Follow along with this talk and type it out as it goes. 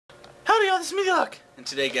Howdy y'all, this is MeatyLock, and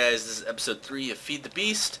today guys, this is episode 3 of Feed the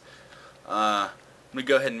Beast. I'm going to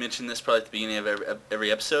go ahead and mention this probably at the beginning of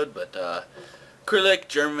every episode, but Acrylic,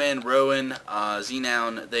 German, Rowan,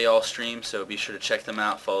 Znown, they all stream, so be sure to check them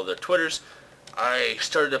out, follow their Twitters. I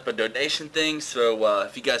started up a donation thing, so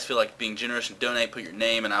if you guys feel like being generous and donate, put your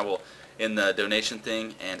name and I will in the donation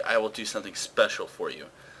thing, and I will do something special for you.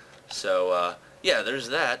 So yeah, there's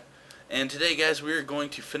that. And today guys, we are going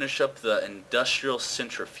to finish up the industrial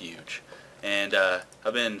centrifuge, and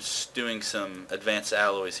I've been doing some advanced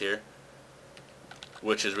alloys here,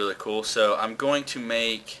 which is really cool. So I'm going to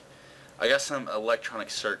make, I got some electronic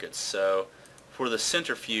circuits. So for the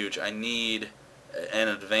centrifuge I need an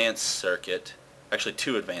advanced circuit, actually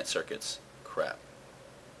 2 advanced circuits. Crap.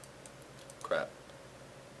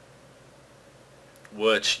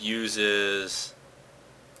 Which uses,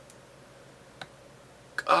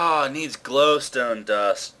 oh, it needs glowstone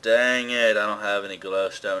dust. Dang it, I don't have any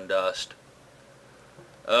glowstone dust.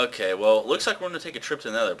 Okay, well, it looks like we're going to take a trip to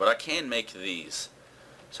the Nether, but I can make these.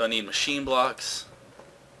 So I need machine blocks,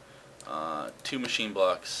 2 machine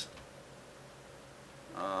blocks.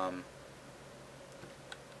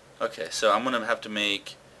 Okay, so I'm going to have to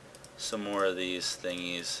make some more of these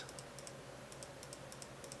thingies.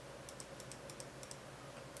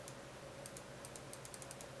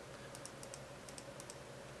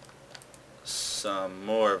 Some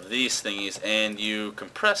more of these thingies, and you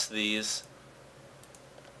compress these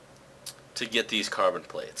to get these carbon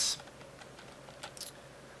plates.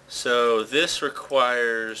 So this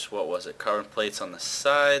requires, what was it, carbon plates on the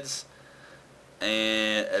sides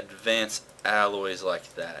and advanced alloys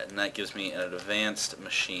like that, and that gives me an advanced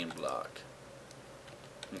machine block.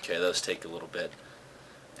 Okay, those take a little bit.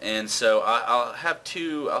 And so I'll have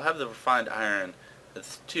the refined iron, the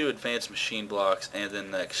 2 advanced machine blocks, and then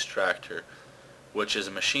the extractor, which is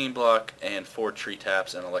a machine block and 4 tree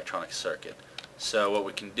taps and electronic circuit. So what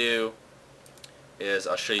we can do is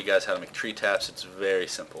I'll show you guys how to make tree taps. It's very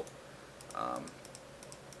simple.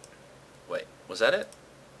 Wait, was that it?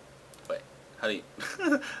 Wait, how do you...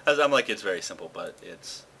 I'm like, it's very simple, but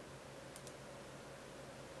it's...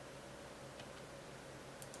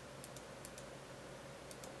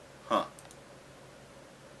 Huh.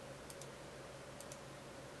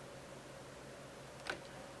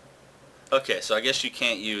 Okay, so I guess you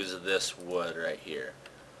can't use this wood right here.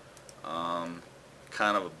 Kind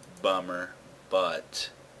of a bummer,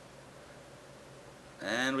 but...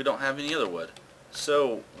 And we don't have any other wood.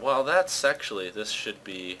 So, while that's actually, this should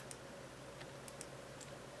be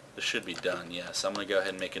done, yes. I'm going to go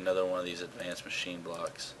ahead and make another one of these advanced machine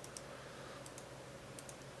blocks.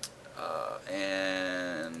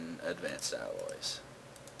 And advanced alloys.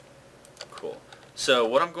 Cool. So,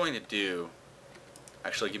 what I'm going to do...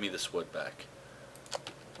 Actually, give me this wood back.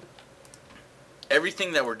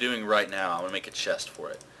 Everything that we're doing right now, I'm going to make a chest for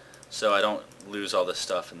it, so I don't lose all this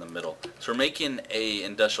stuff in the middle. So we're making a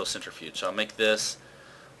industrial centrifuge. So I'll make this,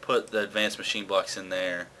 put the advanced machine blocks in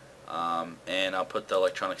there, and I'll put the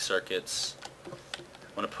electronic circuits.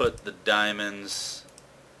 I'm going to put the diamonds,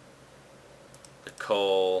 the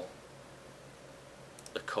coal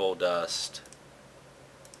dust,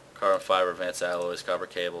 carbon fiber, advanced alloys, copper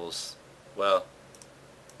cables. Well,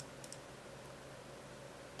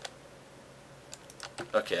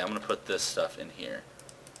 okay, I'm going to put this stuff in here.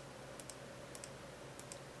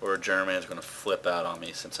 Or German is going to flip out on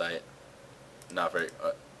me since I'm not very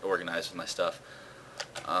organized with my stuff.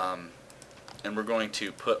 And we're going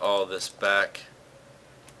to put all this back.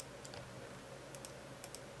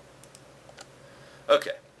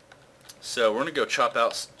 Okay, so we're going to go chop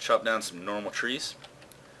down some normal trees.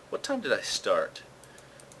 What time did I start?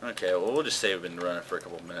 Okay, well, we'll just say we've been running for a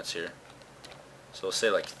couple of minutes here. So we'll say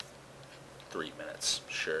like 3 minutes,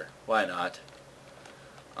 sure. Why not?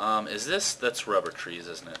 That's rubber trees,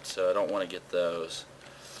 isn't it? So I don't want to get those.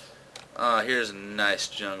 Here's a nice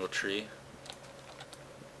jungle tree.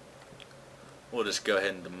 We'll just go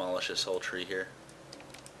ahead and demolish this whole tree here.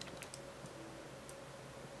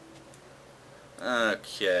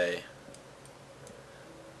 Okay.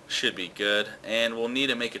 Should be good. And we'll need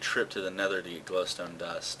to make a trip to the Nether to get glowstone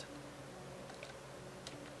dust.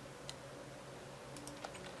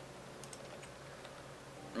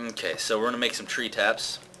 Okay, so we're going to make some tree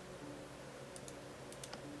taps.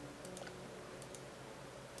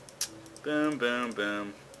 Boom, boom,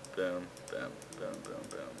 boom, boom, boom, boom, boom,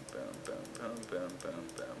 boom, boom, boom, boom, boom,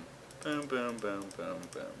 boom, boom, boom, boom, boom,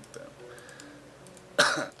 boom,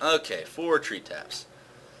 boom. Okay, 4 tree taps.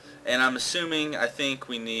 And I'm assuming, I think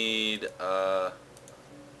we need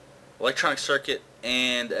electronic circuit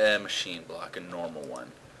and a machine block, a normal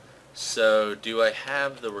one. So do I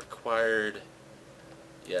have the required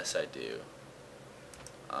Yes, I do.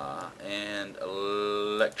 And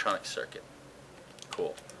electronic circuit.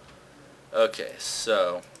 Cool. Okay,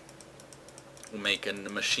 so we'll make a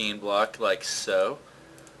machine block like so.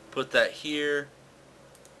 Put that here.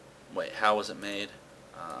 Wait, how was it made?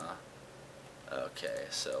 Okay,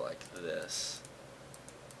 so like this.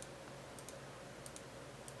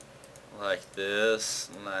 Like this,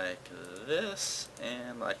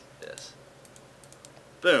 and like this.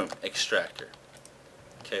 Boom, extractor.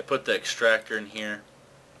 Okay, put the extractor in here.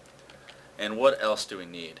 And what else do we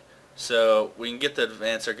need? So we can get the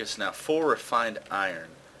advanced circuits now. 4 refined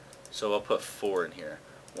iron. So I'll put 4 in here.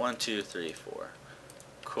 1, 2, 3, 4.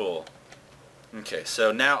 Cool. Okay,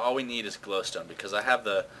 so now all we need is glowstone because I have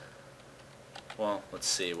the... Well, let's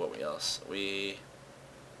see what else.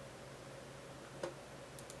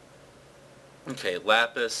 Okay,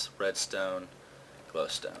 lapis, redstone,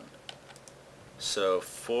 glowstone. So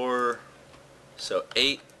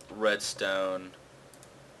 8 redstone,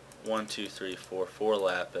 1, 2, 3, 4, 4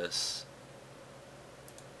 lapis,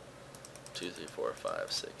 2, 3, 4,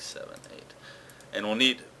 5, 6, 7, 8. And we'll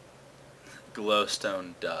need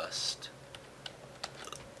glowstone dust.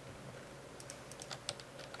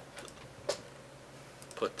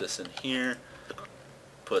 Put this in here,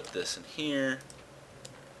 put this in here,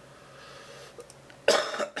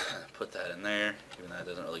 put that in there, even though it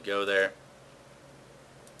doesn't really go there.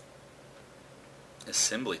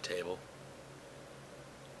 Assembly table.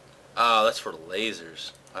 Oh, that's for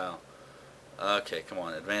lasers. Wow. Okay, come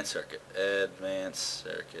on. Advanced circuit. Advanced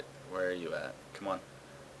circuit. Where are you at? Come on.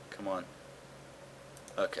 Come on.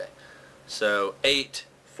 Okay. So 8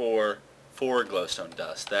 for 4 glowstone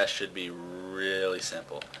dust. That should be really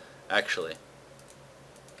simple. Actually,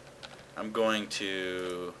 I'm going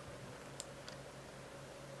to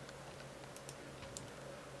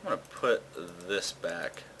put this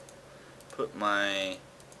back. Put my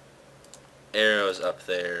arrows up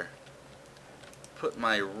there. Put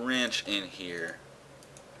my wrench in here.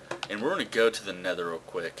 And we're going to go to the nether real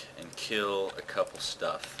quick and kill a couple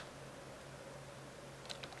stuff.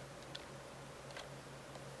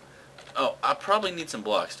 Oh, I probably need some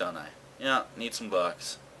blocks, don't I? Yeah, need some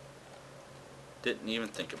blocks. Didn't even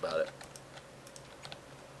think about it.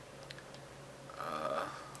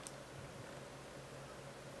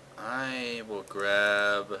 I will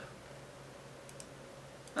grab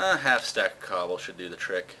a half stack of cobble, should do the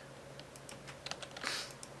trick.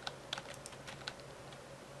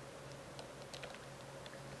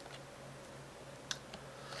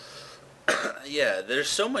 Yeah, there's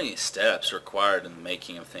so many steps required in the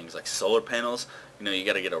making of things like solar panels. You know, you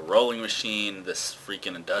got to get a rolling machine, this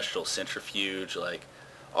freaking industrial centrifuge, like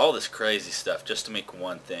all this crazy stuff just to make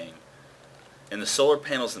one thing. And the solar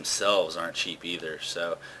panels themselves aren't cheap either.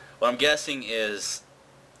 So what I'm guessing is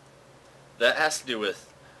that has to do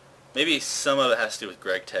with, maybe some of it has to do with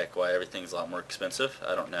Greg Tech, why everything's a lot more expensive.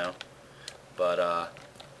 I don't know. But,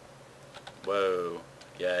 whoa,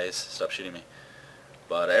 guys, stop shooting me.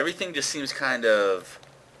 But everything just seems kind of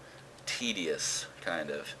tedious, kind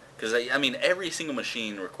of. Because, I mean, every single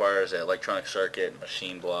machine requires an electronic circuit,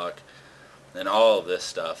 machine block, and all of this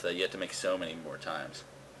stuff that you have to make so many more times.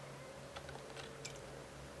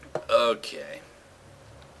 Okay.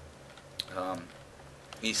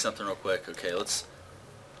 Need something real quick. Okay, let's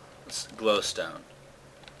glowstone.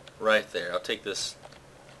 Right there. I'll take this.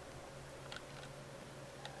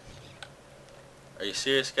 Are you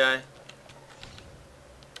serious, guy?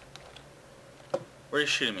 Where are you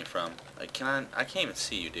shooting me from? I can't even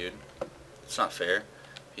see you, dude. It's not fair.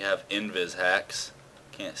 If you have invis hacks,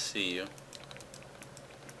 can't see you.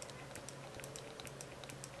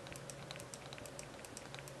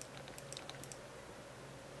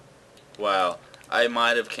 Wow, I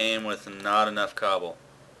might have came with not enough cobble.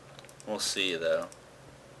 We'll see though.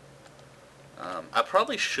 I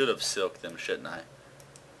probably should have silked them, shouldn't I?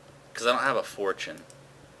 Because I don't have a fortune.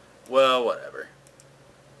 Well, whatever.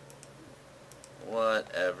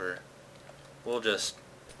 Whatever. We'll just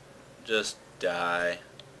die.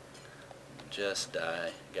 Just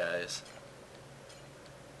die, guys.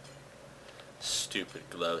 Stupid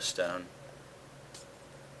glowstone.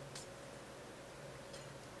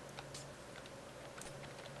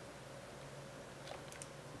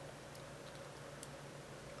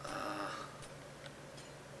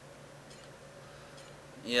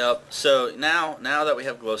 Yep. So now that we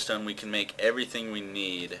have glowstone, we can make everything we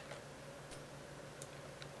need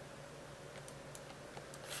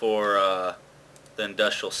for the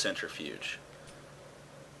industrial centrifuge.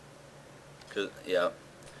 Yep.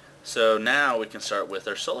 So now we can start with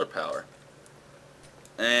our solar power.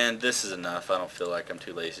 And this is enough. I don't feel like I'm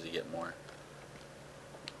too lazy to get more.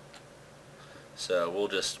 So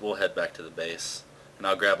we'll head back to the base, and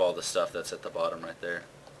I'll grab all the stuff that's at the bottom right there.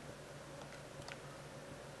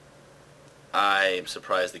 I am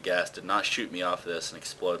surprised the gas did not shoot me off this and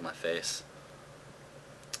explode my face.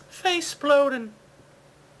 Face exploding.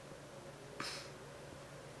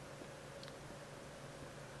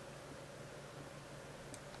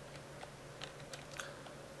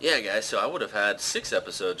 Yeah, guys, so I would have had 6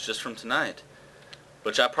 episodes just from tonight,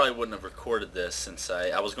 which I probably wouldn't have recorded this since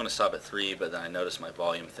I was going to stop at 3, but then I noticed my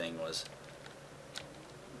volume thing was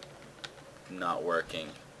not working.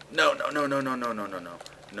 No, no, no, no, no, no, no, no, no.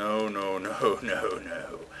 No, no, no, no,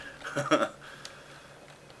 no.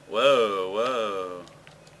 Whoa, whoa.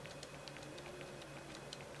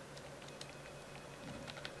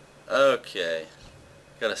 Okay.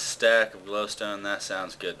 Got a stack of glowstone. That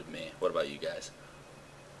sounds good to me. What about you guys?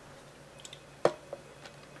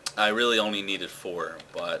 I really only needed 4,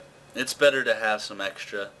 but it's better to have some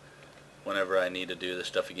extra whenever I need to do this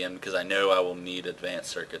stuff again, because I know I will need advanced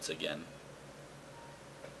circuits again.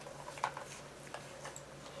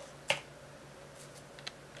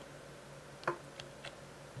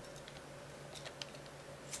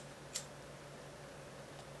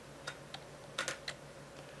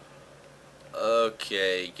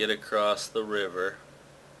 Okay, get across the river.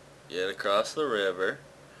 Get across the river.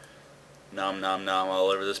 Nom nom nom all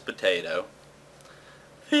over this potato.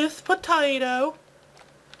 This potato.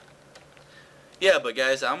 Yeah, but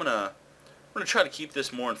guys, I'm gonna try to keep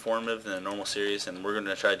this more informative than a normal series, and we're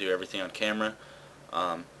gonna try to do everything on camera.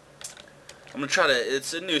 I'm gonna try to.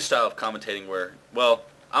 It's a new style of commentating where, well,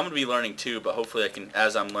 I'm gonna be learning too, but hopefully I can.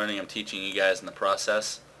 As I'm learning, I'm teaching you guys in the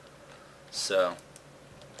process. So.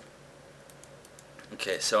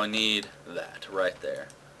 Okay, so I need that right there.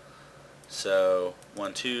 So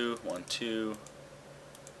 1 2 1 2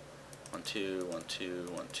 1 2 1 2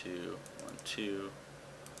 1 2 1 2.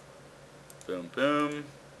 Boom boom.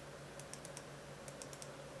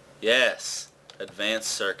 Yes, advanced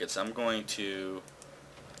circuits. I'm going to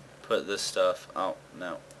put this stuff. Oh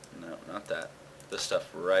no, no, not that. This stuff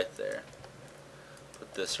right there.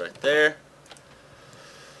 Put this right there.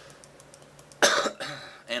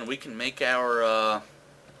 And we can make our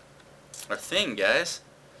thing, guys.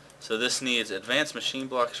 So this needs advanced machine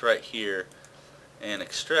blocks right here, and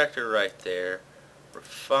extractor right there,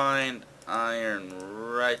 refined iron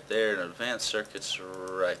right there, and advanced circuits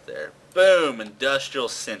right there. Boom! Industrial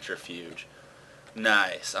centrifuge.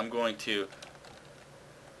 Nice. I'm going to.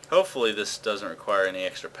 Hopefully this doesn't require any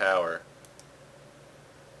extra power.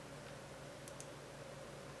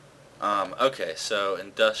 Okay, so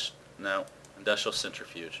industrial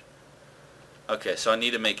centrifuge. Okay, so I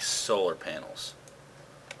need to make solar panels.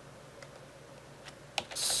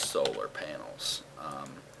 Solar panels.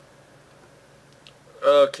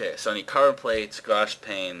 Okay, so I need carbon plates, glass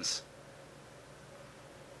panes.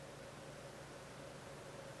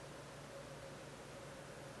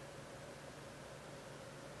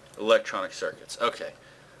 Electronic circuits. Okay.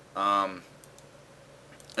 And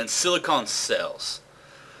silicon cells.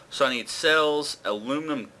 So I need cells,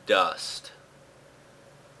 aluminum dust.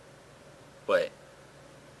 Wait,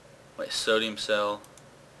 sodium cell,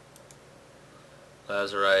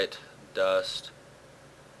 lazurite, dust.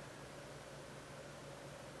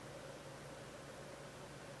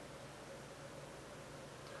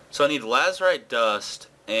 So I need lazurite dust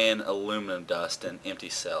and aluminum dust and empty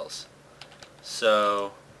cells.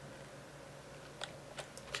 So,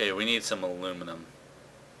 okay, we need some aluminum,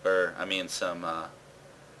 or I mean some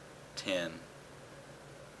tin.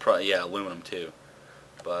 Yeah, aluminum too,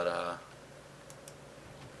 but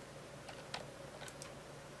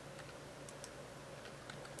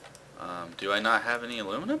do I not have any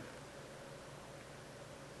aluminum?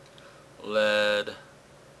 Lead.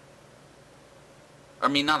 I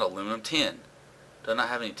mean, not aluminum, tin. Do I not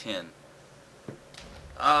have any tin?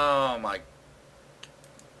 Oh my.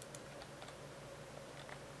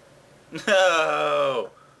 No!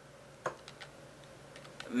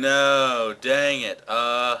 No, dang it.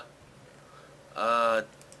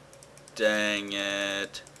 Dang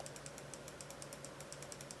it.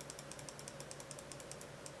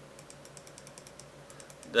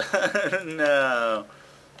 No.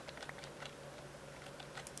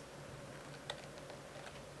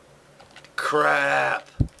 Crap.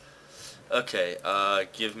 Okay,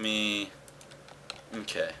 give me.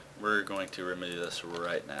 Okay, we're going to remedy this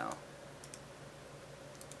right now.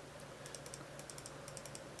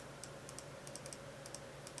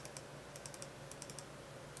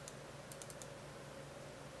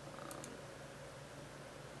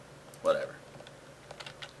 Whatever.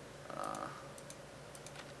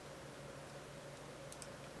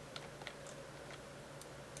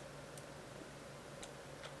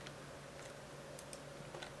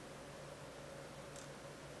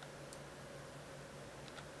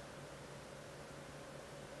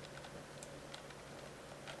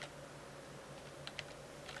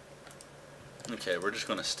 Okay, we're just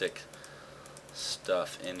going to stick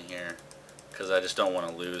stuff in here because I just don't want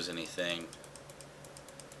to lose anything.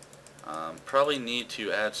 Probably need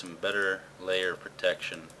to add some better layer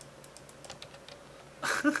protection.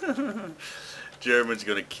 German's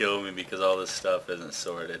going to kill me because all this stuff isn't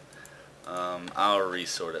sorted. I'll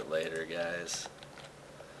resort it later, guys.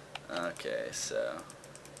 Okay, so...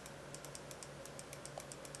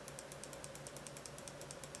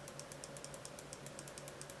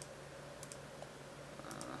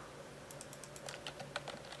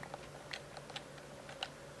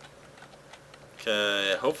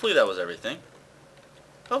 Okay, hopefully that was everything.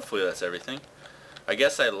 Hopefully that's everything. I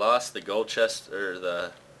guess I lost the gold chest, or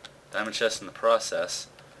the diamond chest in the process.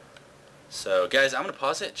 So, guys, I'm going to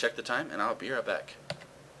pause it, check the time, and I'll be right back.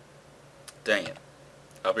 Dang it.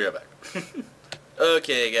 I'll be right back.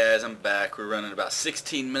 Okay, guys, I'm back. We're running about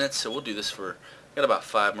 16 minutes, so we'll do this for... got about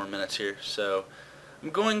 5 more minutes here. So, I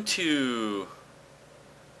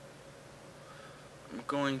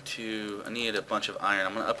need a bunch of iron.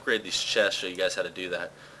 I'm going to upgrade these chests, show you guys how to do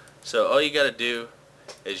that. So all you got to do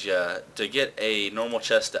is to get a normal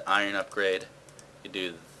chest to iron upgrade, you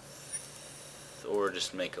do, or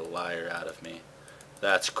just make a liar out of me.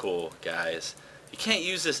 That's cool, guys. You can't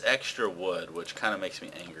use this extra wood, which kind of makes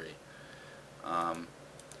me angry.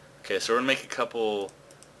 Okay, so we're going to make a couple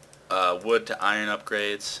wood to iron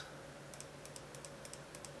upgrades.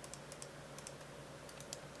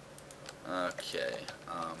 Okay,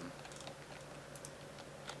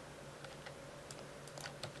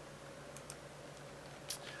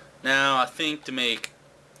 now I think to make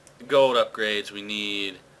gold upgrades we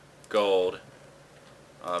need gold,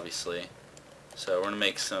 obviously. So we're going to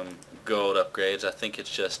make some gold upgrades. I think it's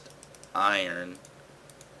just iron.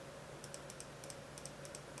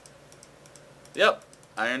 Yep,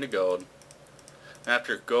 iron to gold.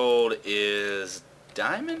 After gold is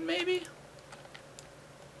diamond, maybe?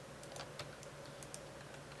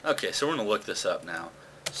 Okay, so we're going to look this up now.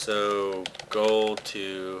 So, gold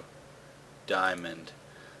to diamond.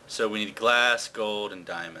 So we need glass, gold, and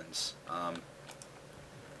diamonds.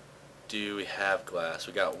 Do we have glass?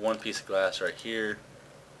 We got one piece of glass right here.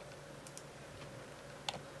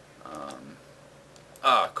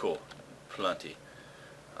 Cool. Plenty.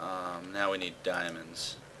 Now we need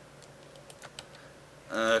diamonds.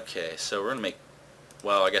 Okay, so we're going to make,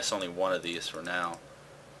 well, I guess only one of these for now.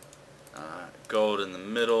 Gold in the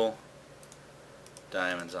middle,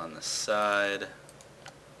 diamonds on the side.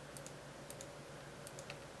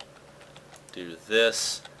 Do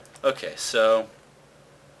this. Okay, so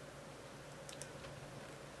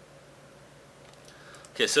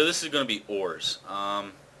this is going to be ores.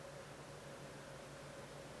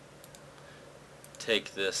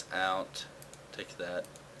 Take this out. Take that.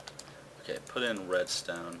 Okay, put in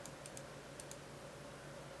redstone.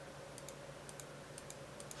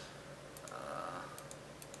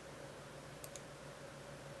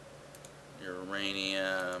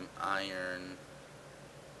 Uranium, iron,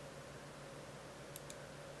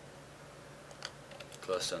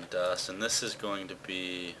 glowstone dust, and this is going to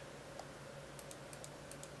be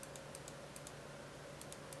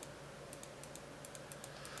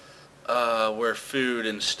where food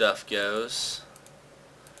and stuff goes.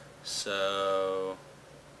 So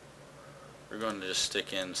we're going to just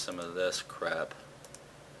stick in some of this crap.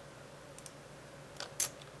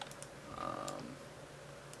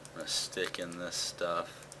 I'm going to stick in this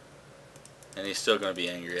stuff. And he's still going to be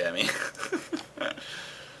angry at me.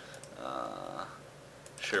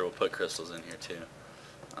 Sure, we'll put crystals in here too.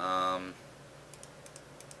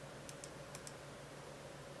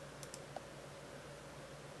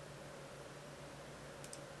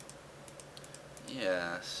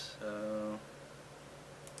 Yeah, so...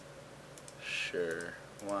 Sure,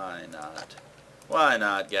 why not? Why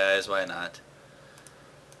not, guys? Why not?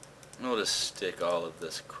 We'll just stick all of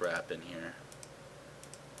this crap in here.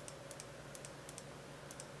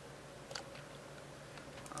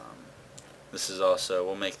 This is also,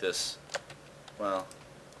 we'll make this, well,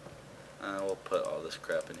 we'll put all this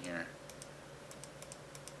crap in here.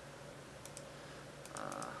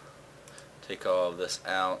 Take all of this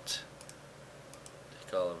out.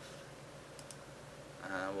 Take all of,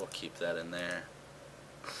 we'll keep that in there.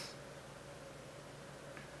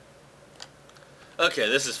 Okay,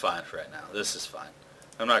 this is fine for right now. This is fine.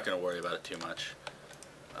 I'm not going to worry about it too much.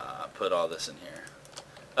 Put all this in here.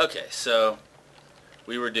 Okay, so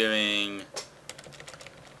we were doing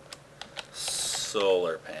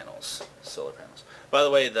solar panels. Solar panels. By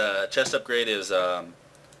the way, the chest upgrade is, I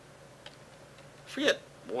forget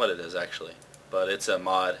what it is actually, but it's a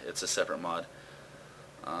mod. It's a separate mod.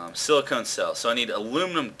 Silicone cell. So I need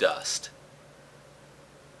aluminum dust.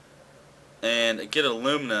 and get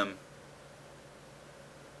aluminum.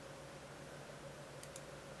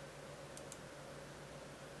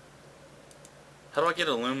 How do I get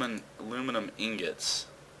aluminum ingots?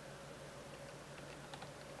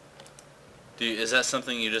 Is that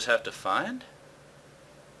something you just have to find?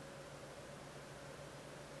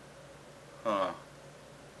 Huh.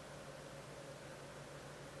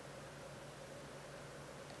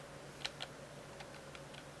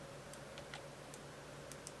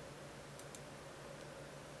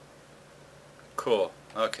 Cool.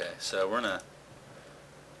 Okay, so we're gonna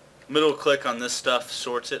middle click on this stuff,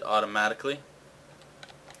 sorts it automatically,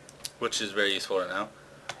 which is very useful right now.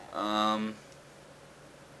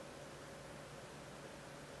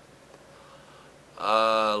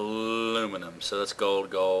 Aluminum. So that's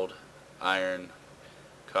gold, iron,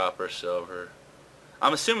 copper, silver.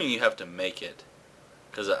 I'm assuming you have to make it,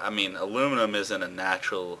 because I mean, aluminum isn't a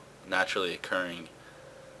naturally occurring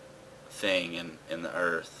thing in the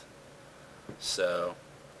earth. So,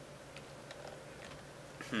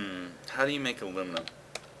 how do you make aluminum?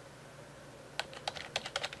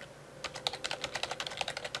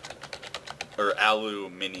 Or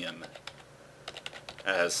aluminium,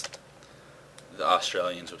 as the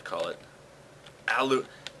Australians would call it.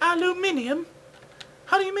 Aluminium?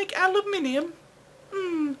 How do you make aluminium?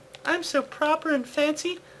 I'm so proper and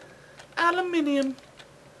fancy. Aluminium.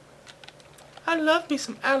 I love me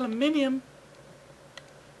some aluminium.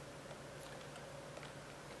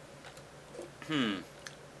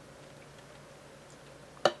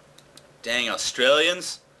 Dang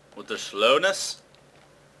Australians with their slowness.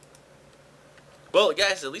 Well,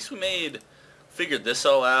 guys, at least we figured this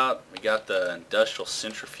all out. We got the industrial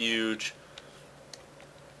centrifuge.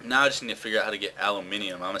 Now I just need to figure out how to get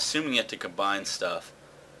aluminium. I'm assuming you have to combine stuff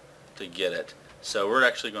to get it. So we're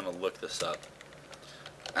actually going to look this up.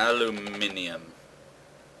 Aluminium.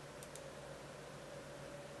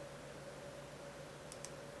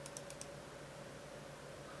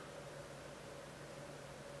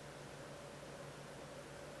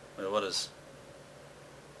 Wait, what is...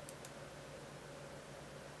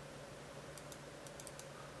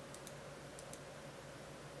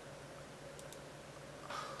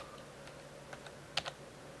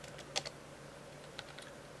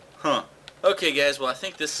 Huh. Okay, guys, well, I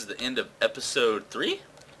think this is the end of episode 3?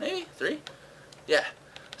 Maybe? 3? Yeah.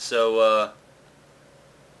 So,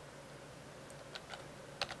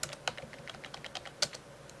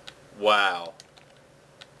 wow.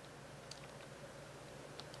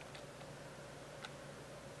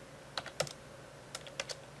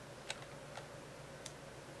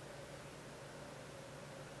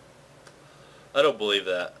 I don't believe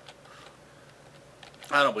that.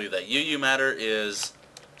 I don't believe that. UU matter is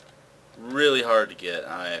really hard to get,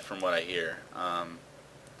 from what I hear.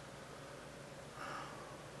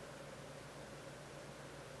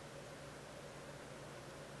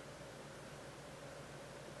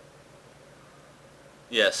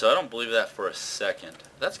 Yeah, so I don't believe that for a second.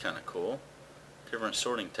 That's kind of cool. Different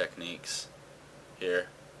sorting techniques here.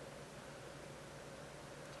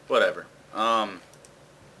 Whatever.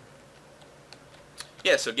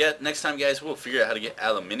 Yeah, so next time, guys, we'll figure out how to get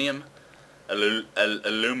aluminium.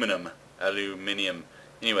 Aluminum.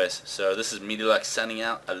 Anyways, so this is MeatyLock signing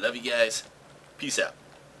out. I love you guys. Peace out.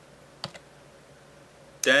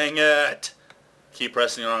 Dang it! Keep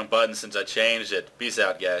pressing the wrong button since I changed it. Peace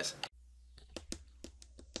out, guys.